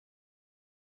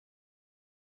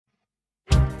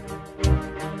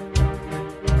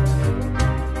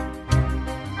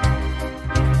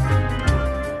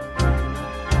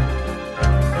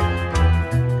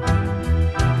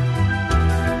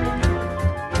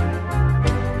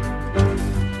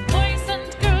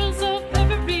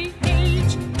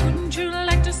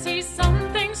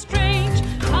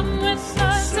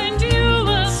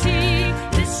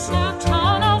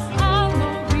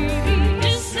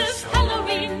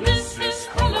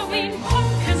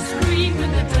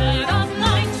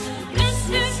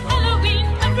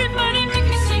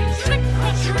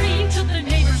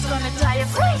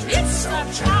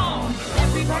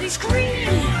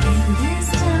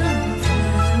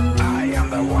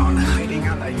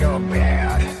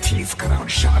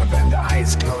sharp and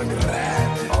eyes glowing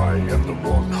red. I am the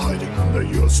one hiding under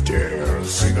your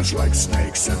stairs. Fingers like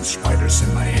snakes and spiders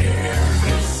in my hair.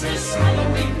 This is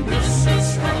Halloween, this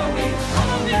is Halloween,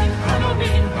 Halloween,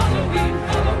 Halloween, Halloween,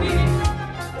 Halloween.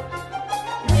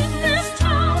 In this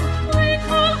town we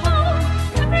call home,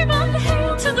 everyone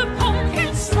hail to the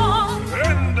pumpkin song.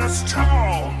 In this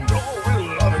town, oh, we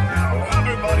love it now.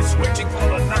 Everybody's waiting for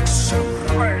the next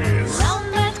surprise. Round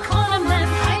that corner, man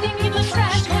hiding in the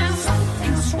trash can.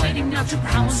 Something's waiting now to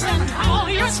pounce and all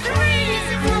your scream.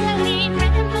 Halloween,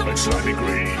 red and blue. It's slightly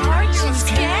green. Are you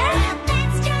scared?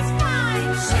 That's just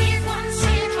fine. Say it once,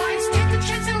 say it twice. Take the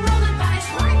chance and roll the dice.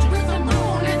 Right with the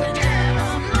moon in the dead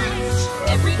of night.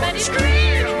 Everybody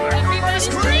scream! Everybody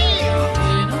scream!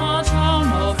 In our town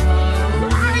of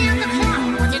Halloween. I am the clown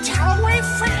with a tearaway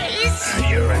face.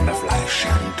 You're in the flash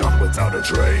and gone without a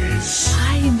trace.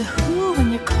 I am the who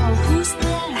when you call who's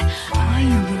there. I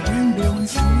am the wind blowing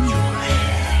through your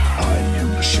hair. I am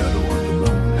the shadow on the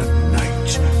moon at night,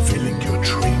 filling your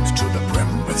dreams to the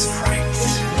brim with fright.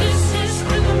 This is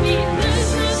Halloween, this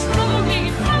is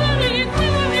Halloween, Halloween,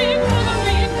 Halloween,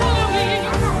 Halloween, Halloween,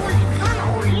 Halloween,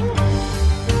 Halloween.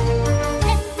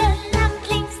 Let the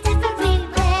lumplings step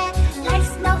everywhere.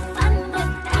 Life's no fun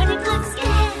without a good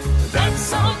scare.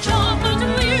 That's our job, but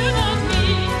we're not me.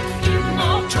 In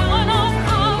our town of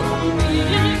Halloween,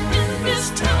 in this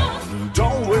town,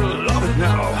 Don't we love it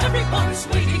now? everybody's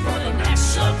waiting for the next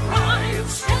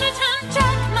surprise. Skeleton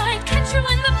Jack might catch you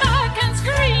in the back and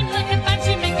scream like a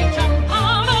banshee, make you jump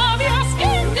out of your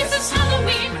skin. This is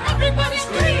Halloween, everybody's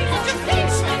green. Hold your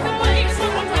face, make a way for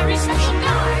a very special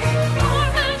guy.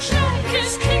 Norman Jack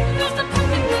is king of the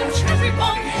pumpkin patch.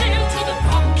 Everyone hail to the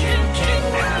pumpkin king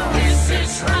now. This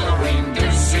is Halloween,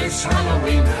 this is Halloween.